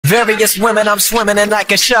Various women I'm swimming in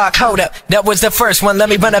like a shark. Hold up, that was the first one,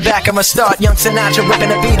 let me run it back, I'ma start. Young Sinatra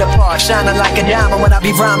ripping the beat apart, shining like a diamond when I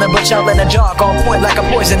be rhyming, but y'all in the dark, on point like a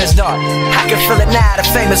poisonous dart. I can feel it now, the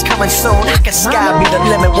fame is coming soon. I can sky be the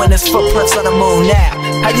limit when there's footprints on the moon now.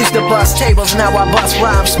 I used to bust tables, now I bust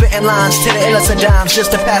rhymes, spitting lines to the illest of dimes,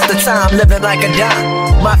 just to pass the time, living like a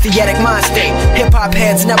dime. My theatic mind state, hip-hop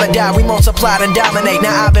heads never die, we multiply and dominate.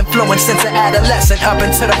 Now I've been flowing since an adolescent up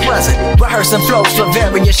into the present, rehearsing flows for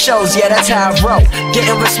various shows, yeah that's how I roll.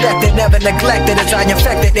 Getting respected, never neglected, as I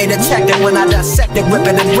infected, they detected when I dissected,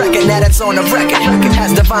 ripping and wrecking, now that's on the record.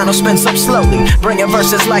 As the vinyl spins up slowly, bringing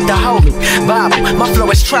verses like the Holy Bible. My flow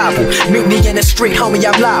is tribal, meet me in the street, homie,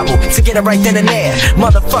 I'm liable to get it right then and there.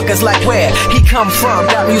 Motherfuckers like where he come from,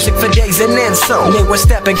 got music for days and then some. They were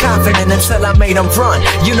stepping confident until I made them run.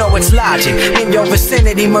 You know it's logic, in your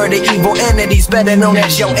vicinity, murder evil entities, better known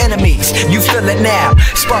as your enemies. You feel it now,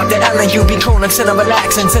 spark the L and you be cool until I'm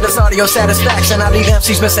relaxing. To this audio satisfaction, I leave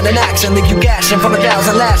MCs missing in action, leave you gashing from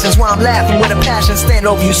 1,000 lashes. While I'm laughing with a passion, stand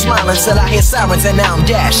over you smiling till I hear sirens and now I'm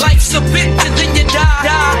dashing. Life's a bitch and then you die.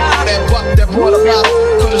 That buck that brought a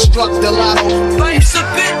bottle could've struck the lotto. Life's a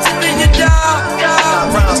bitch and then you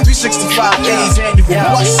die. Rounds 365 days annual.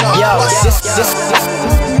 What's up? What's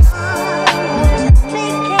up?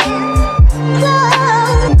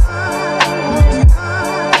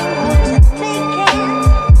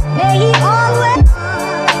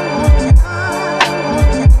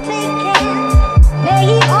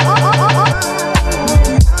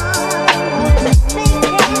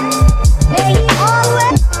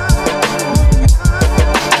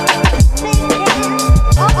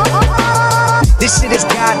 This shit is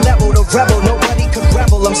God level, the rebel, nobody could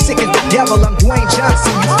rebel. I'm sick as the devil, I'm Dwayne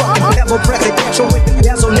Johnson, you fucking devil. Presidential with the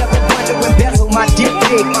bezel, never wonder when bezel. My dick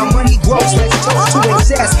big, my money grows, let's toast to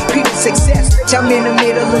excess. People success, bitch, I'm in the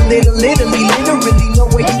middle of literally no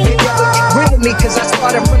way you can ever get rid of me. Cause I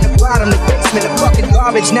started from the bottom, the basement, the fucking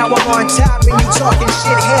garbage. Now I'm on top and you talking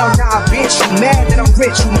shit, hell nah, bitch. You mad that I'm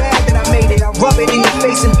rich, you mad that I made it. I rub it in your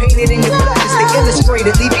face and paint it in your blood. It's the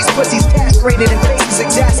illustrated, leave these pussies castrated and faces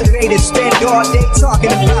exacerbated. Spend all day talking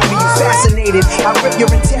about me, you fascinated. I rip your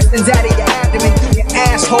intestines out of your abdomen, through your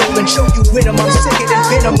asshole and choke you with them. I'm sicker than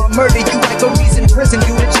venom, I murder you like OGs in prison.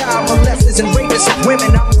 You the child molesters and rapists of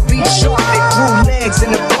women. I'm a beat shark that grew legs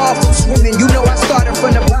in the bar from swimming. You know I started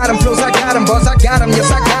from the bottom, flows I got them, boss I got them, yes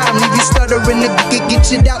I got them. Leave you stuttering, nigga, get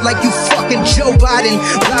shit out like you fucking Joe Biden.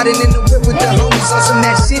 Riding in the whip with the homies on some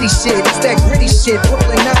that city shit. It's that gritty shit,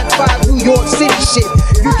 Brooklyn 9-5, New York City shit.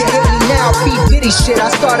 You can hate me now, P. Diddy shit. I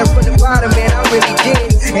started from the bottom, man, I really did.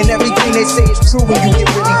 And everything they say is true when you get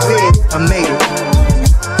really big.